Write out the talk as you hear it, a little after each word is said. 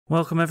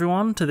Welcome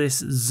everyone to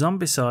this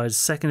Zombicide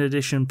 2nd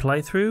edition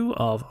playthrough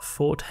of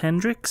Fort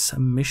Hendrix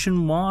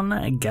Mission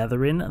 1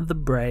 Gathering the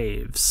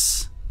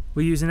Braves.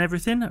 We're using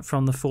everything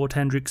from the Fort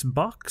Hendrix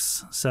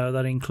box, so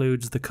that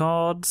includes the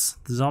cards,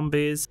 the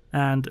zombies,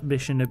 and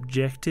mission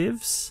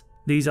objectives.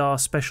 These are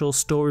special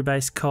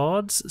story-based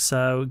cards,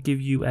 so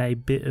give you a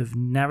bit of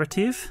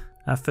narrative.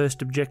 Our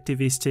first objective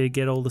is to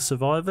get all the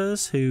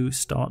survivors who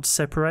start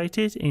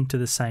separated into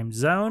the same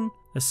zone.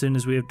 As soon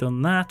as we have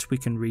done that, we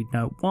can read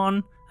note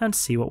 1 and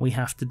see what we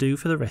have to do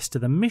for the rest of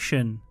the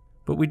mission.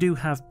 But we do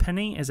have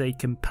Penny as a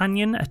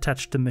companion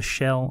attached to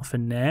Michelle for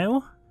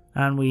now,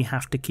 and we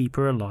have to keep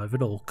her alive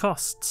at all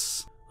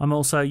costs. I'm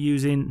also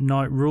using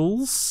night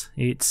rules.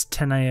 It's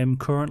 10 AM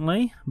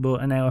currently,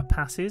 but an hour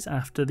passes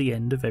after the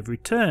end of every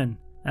turn,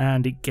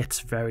 and it gets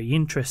very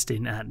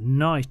interesting at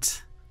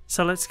night.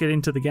 So let's get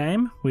into the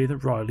game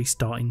with Riley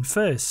starting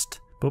first.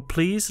 But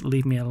please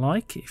leave me a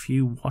like if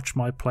you watch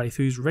my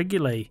playthroughs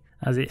regularly,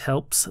 as it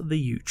helps the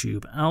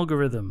YouTube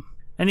algorithm.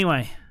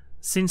 Anyway,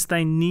 since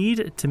they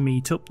need to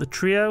meet up the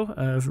trio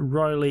of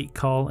Riley,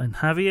 Carl and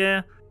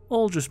Javier,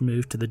 all just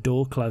move to the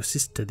door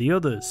closest to the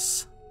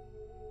others.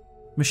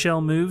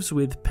 Michelle moves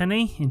with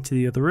Penny into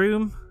the other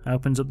room,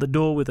 opens up the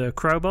door with her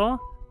crowbar,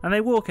 and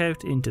they walk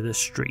out into the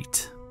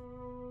street.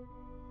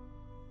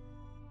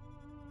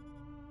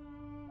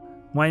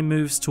 Wayne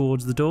moves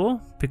towards the door,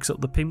 picks up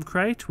the pimp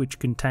crate which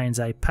contains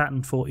a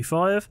pattern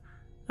 45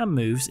 and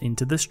moves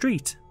into the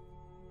street.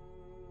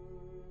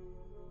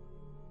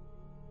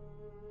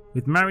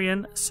 With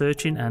Marion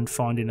searching and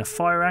finding a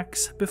fire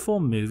axe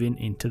before moving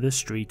into the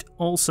street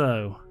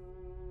also.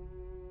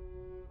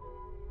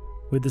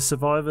 With the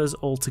survivors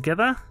all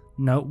together,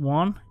 note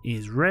 1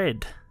 is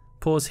read.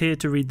 Pause here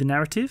to read the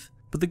narrative,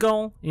 but the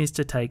goal is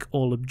to take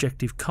all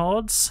objective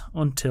cards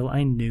until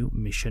a new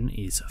mission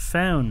is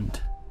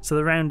found. So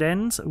the round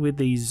ends with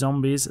the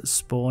zombies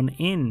spawn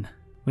in.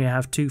 We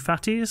have 2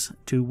 fatties,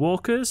 2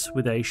 walkers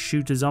with a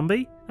shooter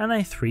zombie and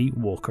a 3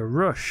 walker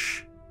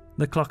rush.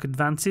 The clock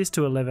advances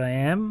to 11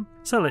 AM,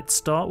 so let's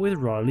start with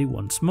Riley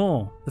once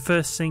more. The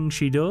first thing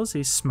she does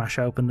is smash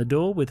open the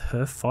door with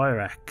her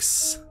fire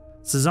axe.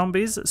 So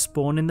zombies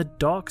spawn in the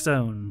dark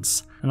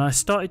zones, and I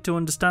started to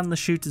understand the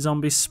shooter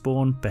zombies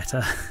spawn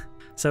better.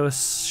 So a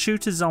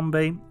shooter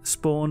zombie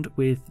spawned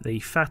with the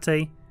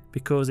fatty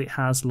because it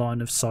has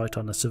line of sight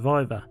on a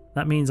survivor.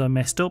 That means I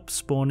messed up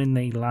spawning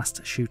the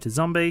last shooter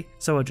zombie,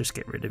 so I just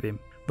get rid of him.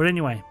 But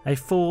anyway, a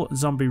 4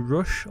 zombie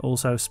rush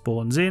also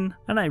spawns in,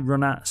 and a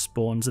runner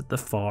spawns at the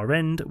far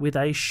end with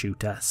a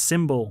shooter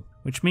symbol,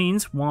 which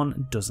means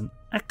 1 doesn't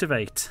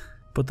activate.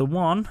 But the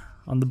 1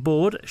 on the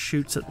board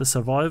shoots at the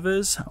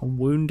survivors,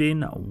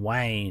 wounding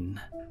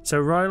Wayne. So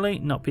Riley,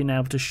 not being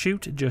able to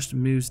shoot, just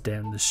moves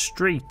down the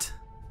street.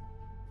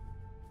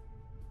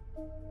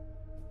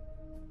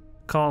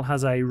 Carl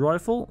has a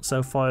rifle,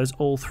 so fires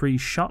all 3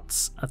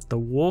 shots at the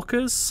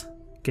walkers,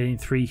 getting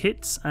 3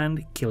 hits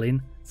and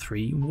killing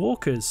 3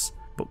 walkers,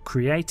 but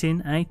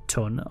creating a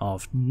ton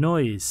of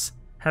noise.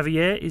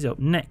 Javier is up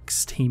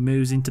next. He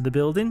moves into the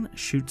building,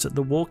 shoots at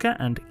the walker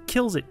and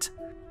kills it,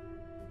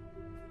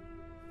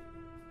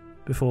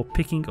 before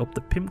picking up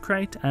the pimp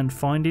crate and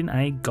finding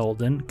a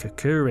golden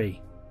kukuri.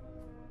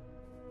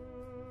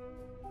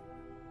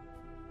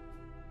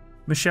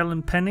 Michelle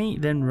and Penny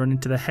then run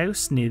into the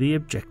house near the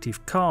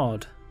objective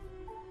card.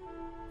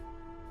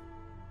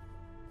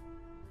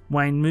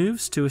 Wayne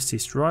moves to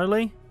assist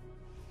Riley,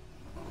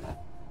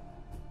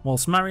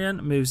 whilst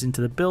Marion moves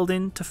into the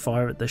building to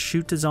fire at the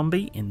shooter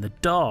zombie in the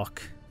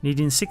dark.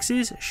 Needing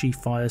 6s, she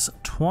fires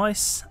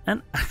twice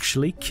and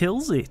actually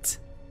kills it.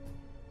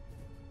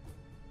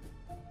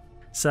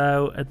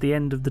 So at the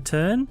end of the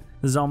turn,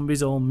 the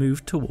zombies all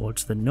move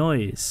towards the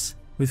noise,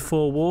 with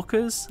 4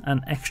 walkers,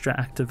 an extra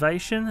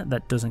activation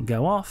that doesn't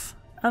go off,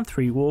 and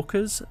 3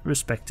 walkers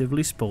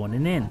respectively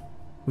spawning in,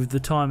 with the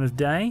time of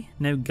day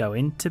now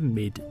going to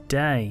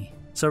midday.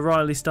 So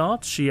Riley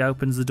starts, she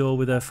opens the door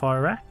with her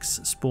fire axe,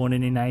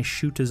 spawning in a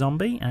shooter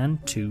zombie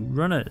and 2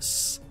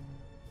 runners.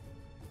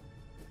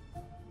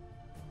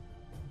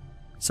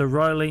 So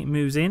Riley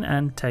moves in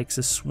and takes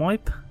a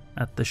swipe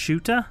at the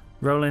shooter,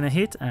 rolling a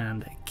hit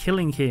and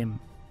killing him.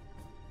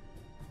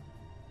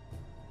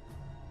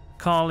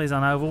 Carl is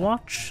on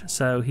Overwatch,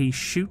 so he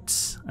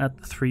shoots at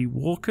the 3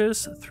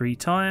 walkers 3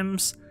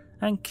 times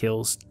and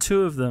kills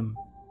 2 of them.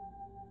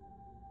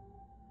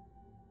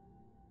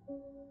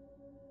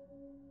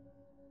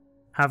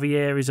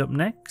 Javier is up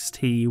next.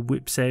 He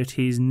whips out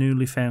his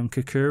newly found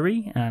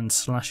kukuri and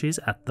slashes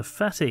at the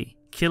fatty,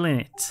 killing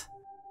it.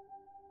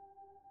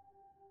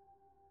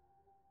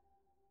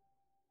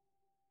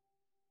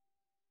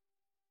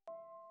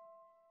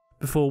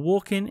 Before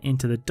walking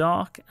into the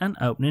dark and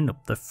opening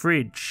up the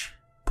fridge.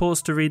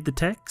 Pause to read the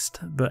text,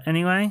 but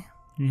anyway,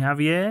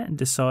 Javier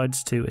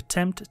decides to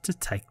attempt to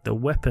take the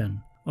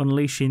weapon,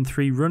 unleashing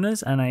 3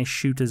 runners and a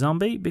shooter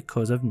zombie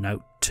because of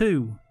note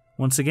 2.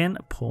 Once again,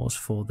 pause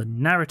for the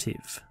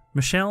narrative.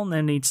 Michelle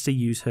now needs to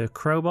use her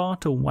crowbar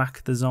to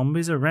whack the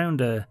zombies around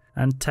her,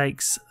 and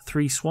takes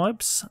 3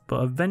 swipes,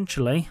 but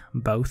eventually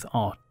both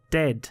are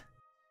dead.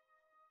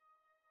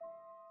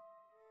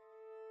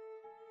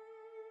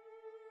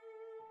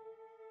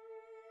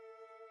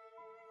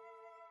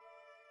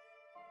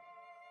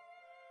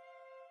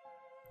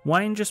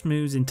 Wayne just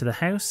moves into the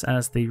house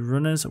as the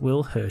runners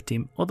will hurt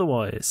him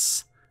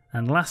otherwise.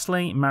 And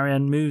lastly,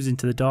 Marianne moves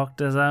into the dark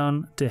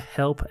zone to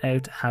help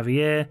out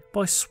Javier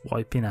by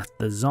swiping at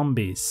the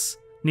zombies.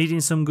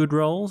 Needing some good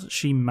rolls,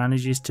 she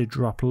manages to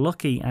drop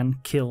lucky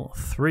and kill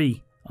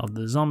 3 of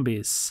the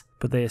zombies,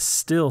 but they're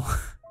still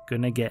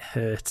gonna get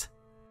hurt.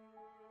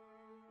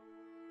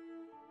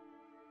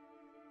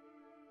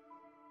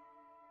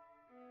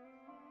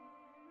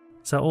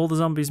 So all the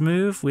zombies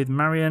move, with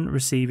Marianne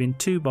receiving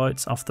 2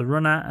 bites off the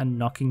runner and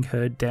knocking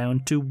her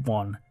down to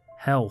 1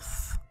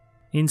 health.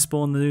 In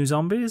spawn the new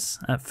zombies.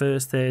 At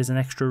first there's an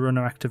extra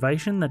runner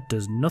activation that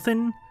does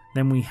nothing.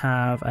 Then we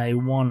have a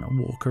 1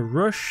 walker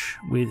rush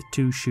with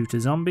 2 shooter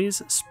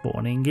zombies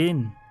spawning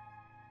in.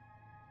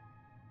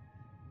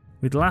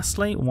 With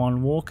lastly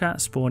 1 walker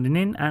spawning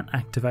in and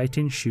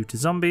activating shooter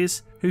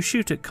zombies who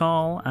shoot at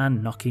Carl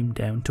and knock him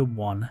down to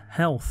 1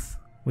 health.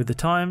 With the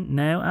time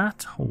now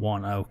at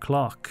 1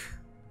 o'clock.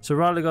 So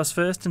Riley goes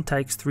first and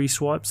takes 3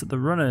 swipes at the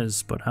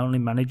runners, but only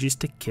manages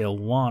to kill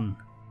 1.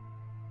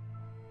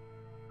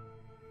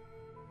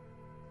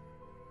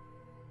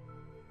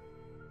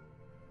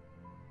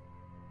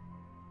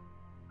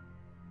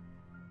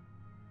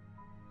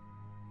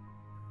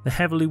 The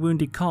heavily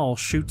wounded Carl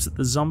shoots at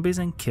the zombies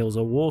and kills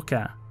a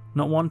walker.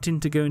 Not wanting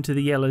to go into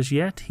the yellows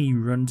yet, he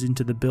runs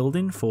into the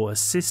building for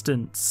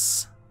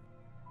assistance.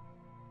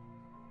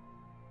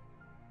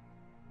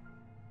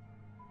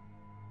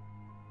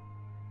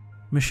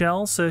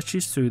 Michelle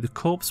searches through the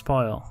corpse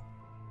pile.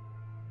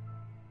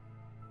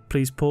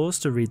 Please pause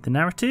to read the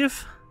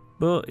narrative,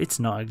 but it's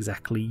not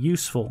exactly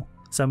useful,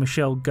 so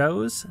Michelle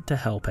goes to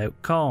help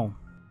out Carl.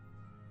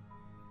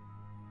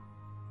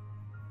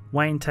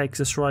 Wayne takes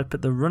a swipe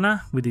at the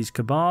runner with his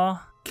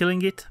kabar,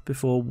 killing it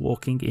before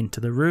walking into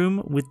the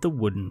room with the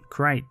wooden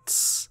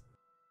crates.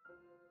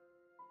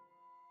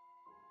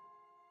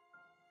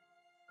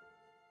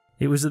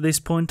 It was at this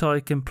point I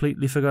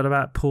completely forgot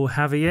about poor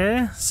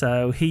Javier,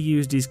 so he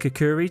used his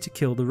Kukuri to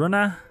kill the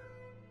runner.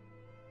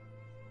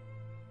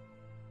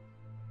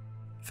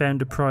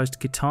 Found a prized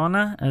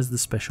katana as the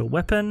special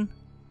weapon.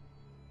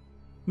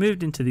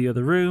 Moved into the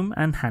other room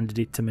and handed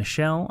it to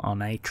Michelle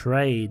on a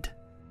trade.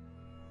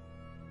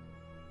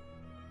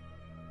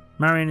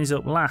 Marianne is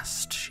up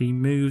last. She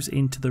moves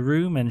into the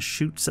room and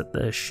shoots at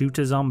the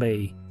shooter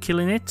zombie.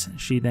 Killing it,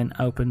 she then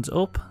opens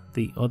up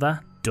the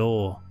other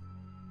door.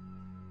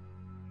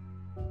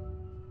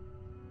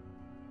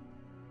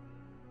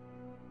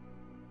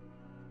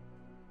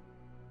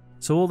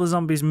 So all the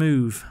zombies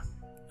move.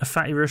 A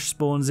fatty rush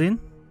spawns in,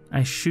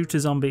 a shooter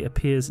zombie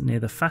appears near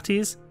the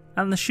fatties,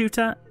 and the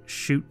shooter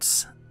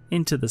shoots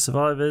into the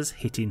survivors,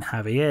 hitting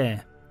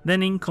Javier.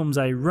 Then in comes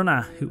a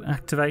runner who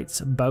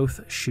activates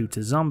both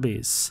shooter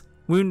zombies,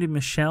 wounding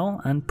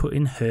Michelle and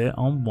putting her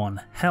on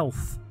 1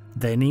 health.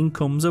 Then in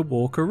comes a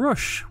walker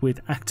rush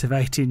with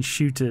activating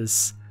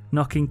shooters,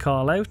 knocking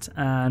Carl out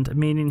and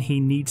meaning he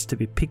needs to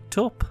be picked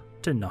up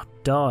to not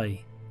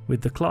die,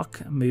 with the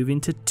clock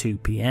moving to 2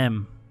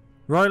 PM.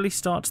 Riley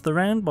starts the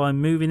round by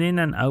moving in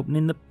and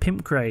opening the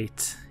pimp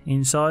crate.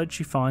 Inside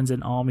she finds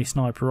an army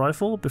sniper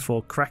rifle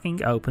before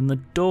cracking open the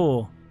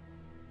door.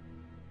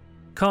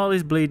 Carl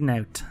is bleeding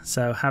out,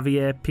 so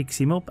Javier picks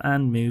him up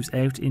and moves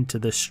out into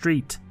the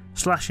street,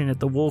 slashing at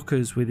the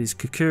walkers with his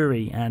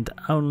Kukuri and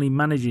only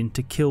managing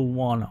to kill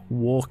 1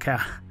 walker.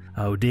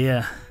 Oh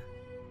dear.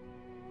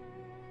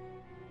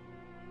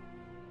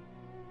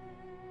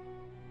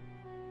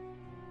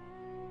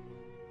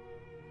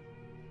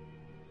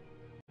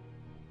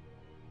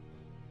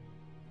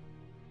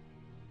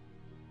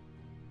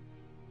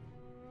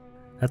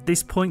 At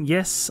this point,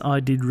 yes, I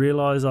did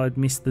realise I'd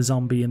missed the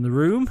zombie in the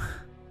room.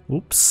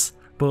 Oops.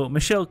 But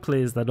Michelle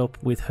clears that up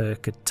with her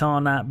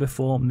katana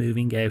before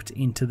moving out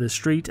into the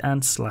street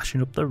and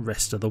slashing up the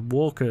rest of the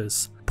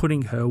walkers,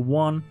 putting her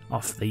 1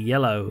 off the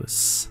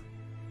yellows.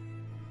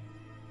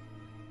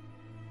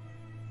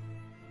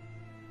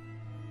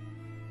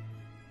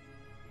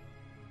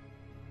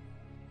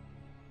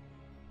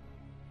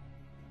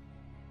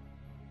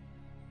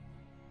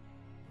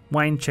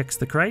 Wayne checks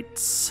the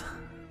crates.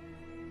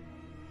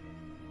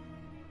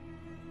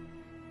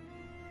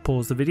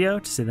 Pause the video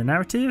to see the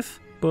narrative,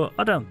 but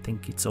I don't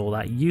think it's all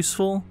that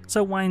useful,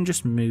 so Wayne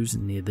just moves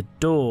near the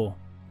door.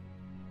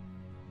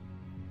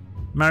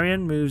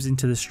 Marianne moves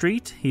into the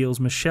street, heals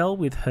Michelle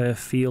with her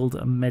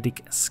field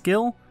medic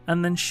skill,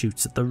 and then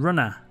shoots at the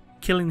runner,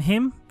 killing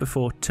him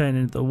before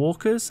turning to the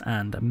walkers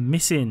and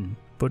missing.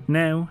 But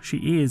now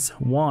she is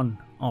 1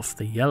 off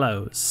the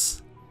yellows.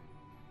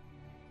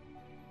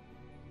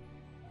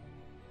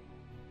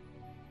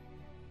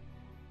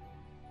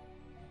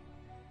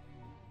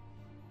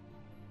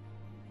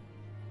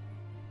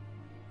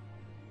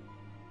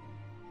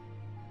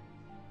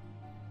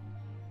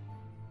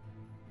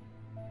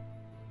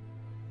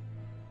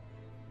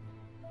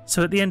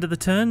 So at the end of the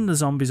turn, the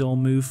zombies all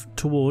move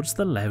towards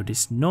the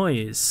loudest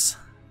noise,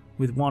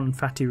 with 1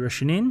 fatty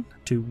rushing in,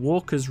 2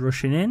 walkers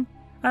rushing in,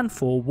 and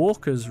 4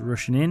 walkers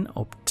rushing in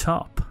up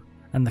top,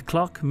 and the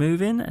clock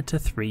moving to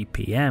 3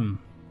 PM.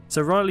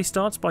 So Riley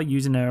starts by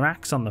using her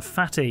axe on the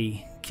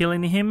fatty,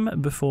 killing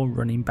him before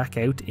running back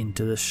out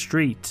into the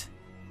street.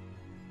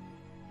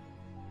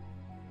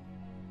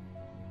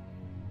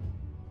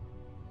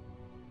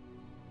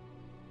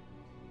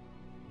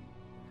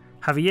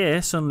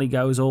 Javier suddenly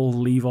goes all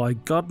Levi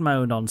God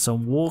mode on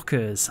some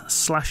walkers,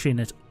 slashing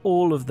at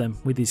all of them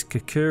with his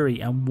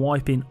Kukuri and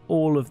wiping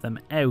all of them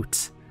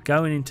out.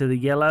 Going into the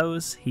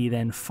yellows, he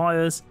then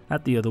fires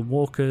at the other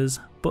walkers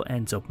but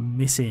ends up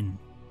missing.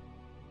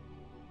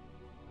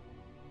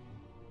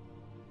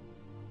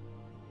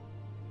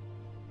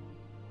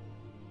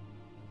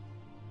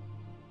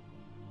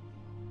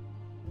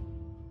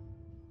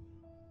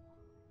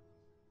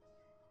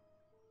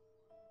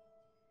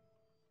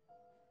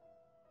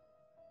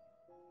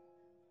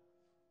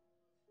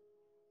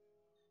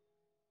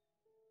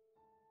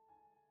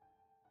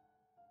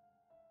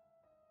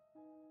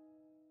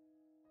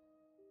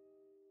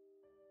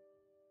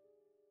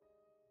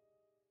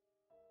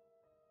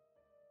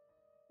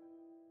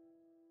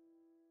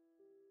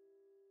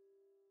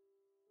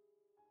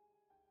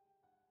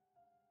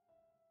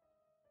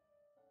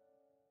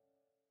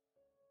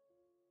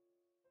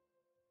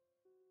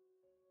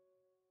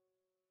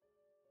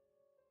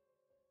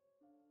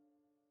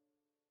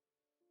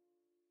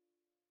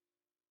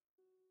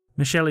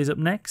 Michelle is up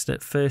next.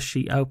 At first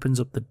she opens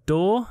up the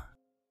door,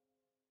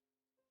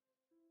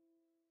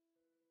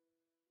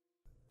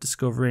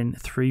 discovering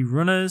 3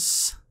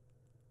 runners,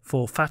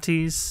 4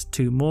 fatties,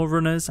 2 more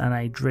runners and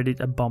a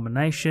dreaded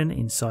abomination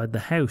inside the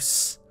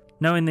house.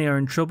 Knowing they are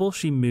in trouble,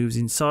 she moves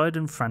inside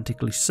and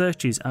frantically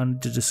searches, only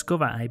to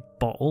discover a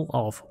bottle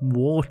of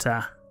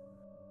water.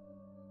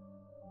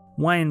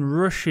 Wayne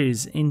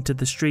rushes into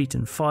the street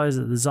and fires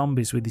at the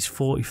zombies with his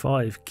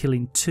 .45,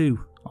 killing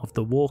 2 of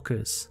the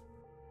walkers.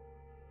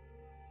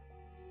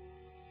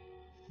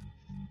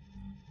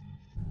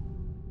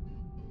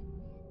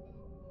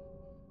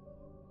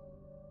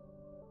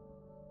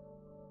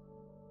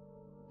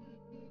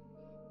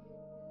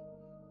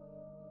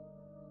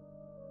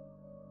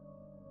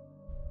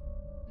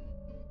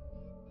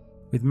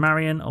 With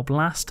Marion up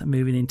last,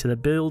 moving into the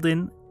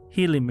building,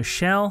 healing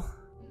Michelle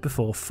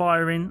before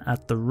firing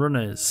at the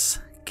runners,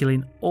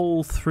 killing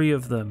all 3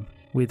 of them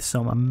with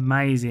some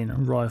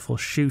amazing rifle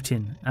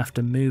shooting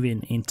after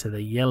moving into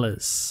the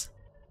yellows.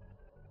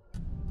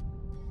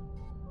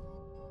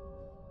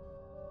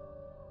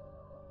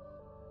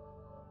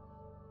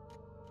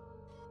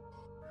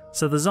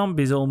 So the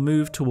zombies all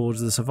move towards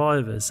the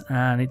survivors,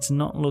 and it's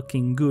not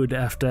looking good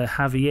after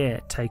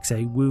Javier takes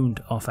a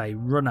wound off a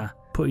runner,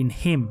 putting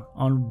him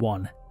on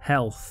 1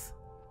 health.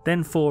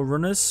 Then 4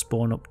 runners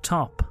spawn up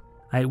top,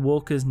 8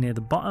 walkers near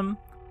the bottom,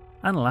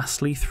 and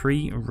lastly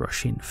 3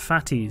 rushing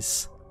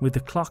fatties, with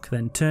the clock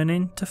then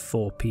turning to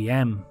 4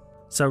 PM.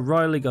 So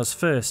Riley goes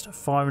first,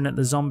 firing at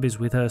the zombies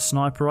with her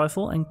sniper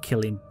rifle and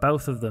killing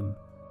both of them,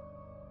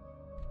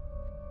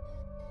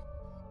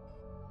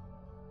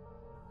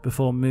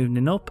 before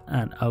moving up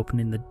and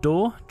opening the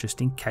door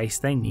just in case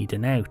they need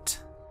an out.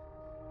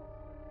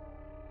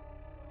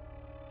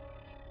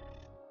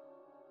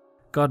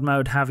 God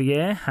mode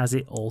Javier has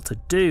it all to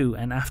do,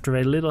 and after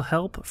a little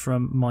help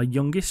from my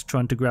youngest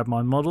trying to grab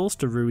my models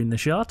to ruin the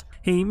shot,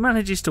 he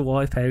manages to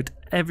wipe out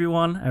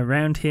everyone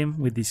around him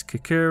with his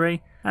Kukuri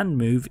and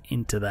move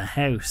into the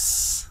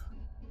house.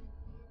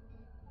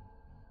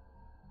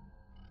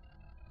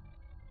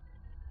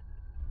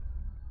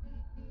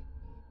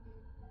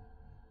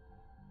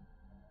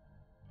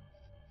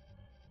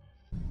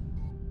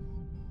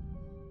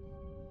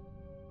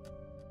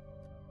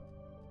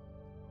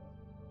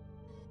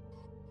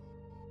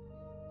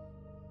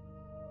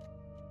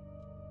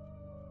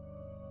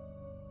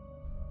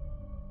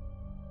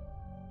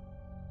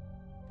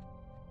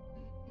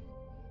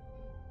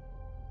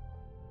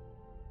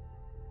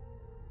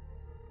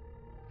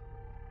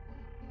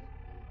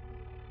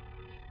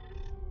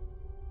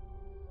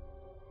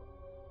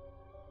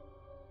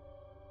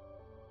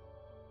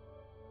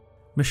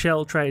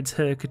 Michelle trades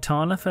her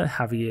katana for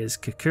Javier's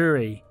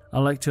Kukuri. I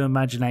like to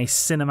imagine a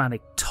cinematic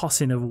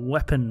tossing of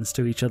weapons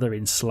to each other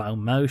in slow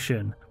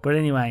motion. But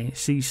anyway,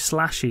 she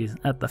slashes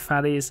at the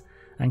fatties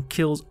and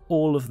kills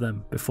all of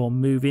them before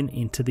moving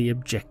into the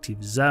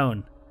objective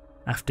zone,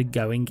 after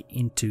going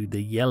into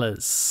the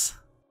yellows.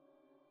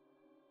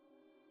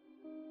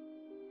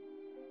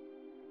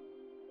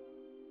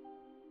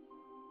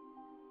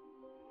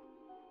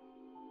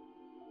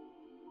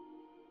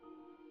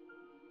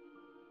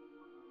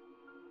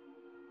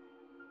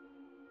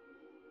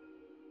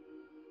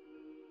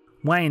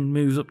 Wayne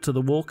moves up to the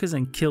walkers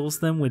and kills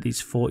them with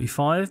his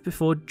 .45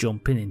 before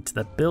jumping into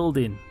the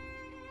building.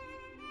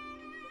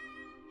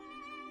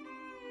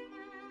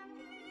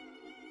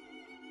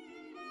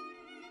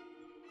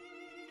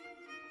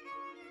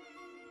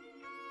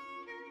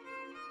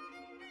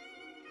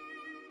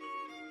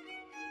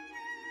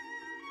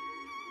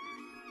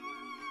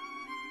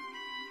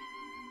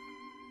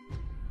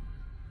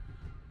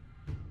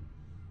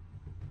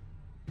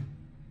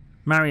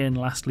 Marion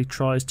lastly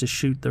tries to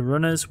shoot the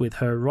runners with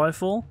her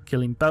rifle,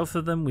 killing both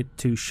of them with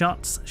 2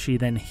 shots. She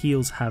then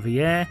heals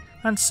Javier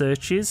and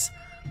searches,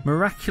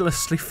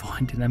 miraculously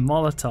finding a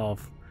Molotov.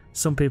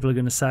 Some people are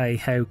going to say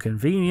how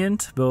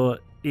convenient,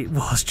 but it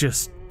was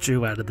just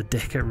drew out of the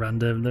deck at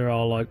random. There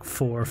are like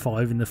 4 or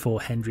 5 in the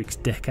Fort Hendrix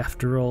deck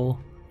after all.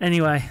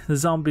 Anyway, the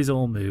zombies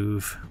all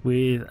move,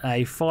 with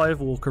a 5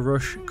 walker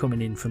rush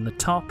coming in from the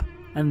top,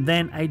 and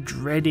then a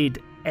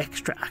dreaded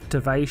extra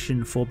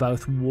activation for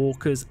both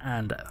walkers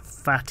and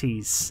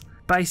fatties,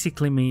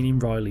 basically meaning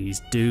Riley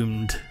is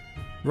doomed.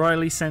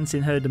 Riley,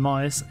 sensing her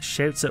demise,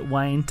 shouts at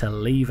Wayne to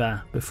leave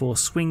her before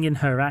swinging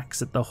her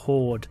axe at the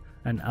horde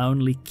and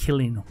only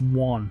killing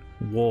 1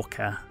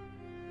 walker.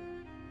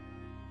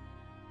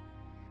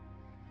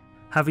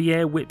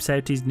 Javier whips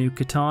out his new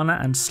katana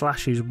and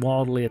slashes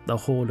wildly at the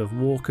horde of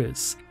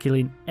walkers,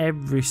 killing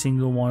every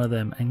single one of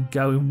them and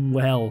going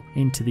well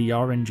into the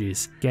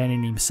oranges,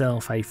 gaining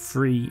himself a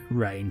free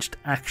ranged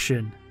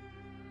action.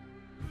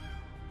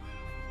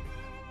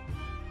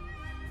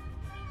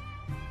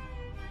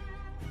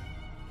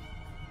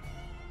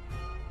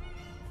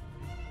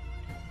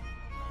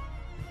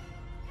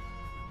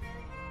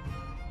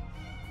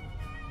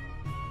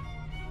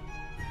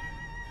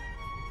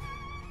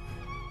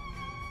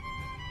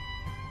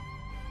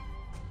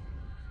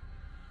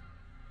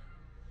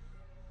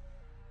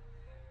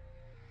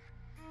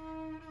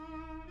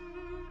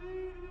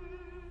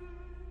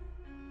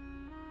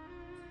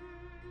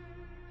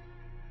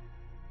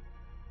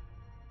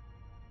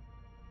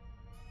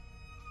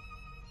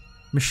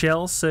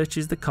 Michelle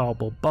searches the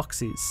cardboard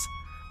boxes.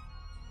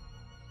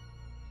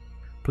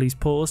 Please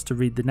pause to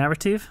read the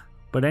narrative,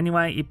 but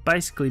anyway, it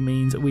basically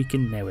means we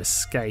can now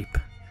escape.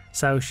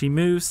 So she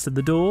moves to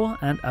the door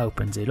and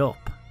opens it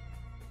up.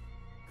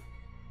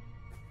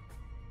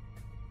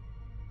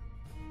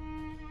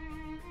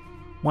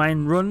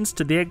 Wayne runs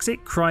to the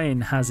exit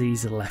crying as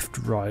he's left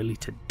Riley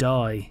to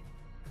die.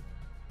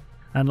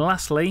 And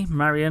lastly,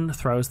 Marion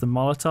throws the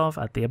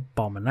Molotov at the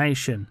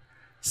abomination,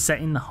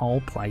 setting the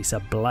whole place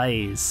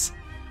ablaze,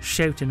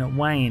 shouting at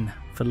Wayne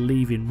for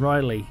leaving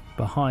Riley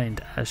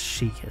behind as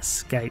she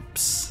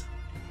escapes.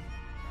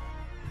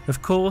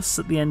 Of course,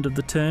 at the end of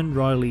the turn,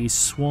 Riley is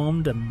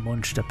swarmed and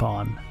munched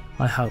upon.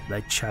 I hope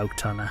they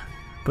choked on her,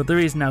 but there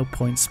is no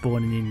point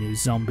spawning in new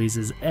zombies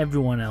as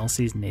everyone else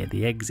is near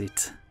the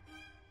exit.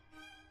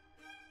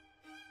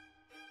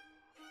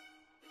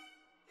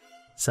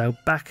 So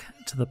back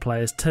to the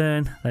player's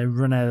turn, they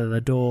run out of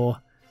the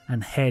door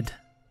and head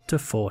to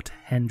Fort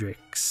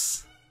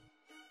Hendrix.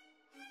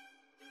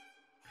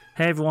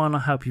 Hey everyone, I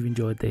hope you've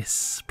enjoyed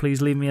this.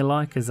 Please leave me a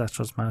like as that's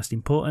what's most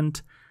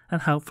important,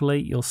 and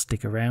hopefully you'll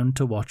stick around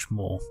to watch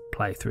more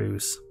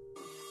playthroughs.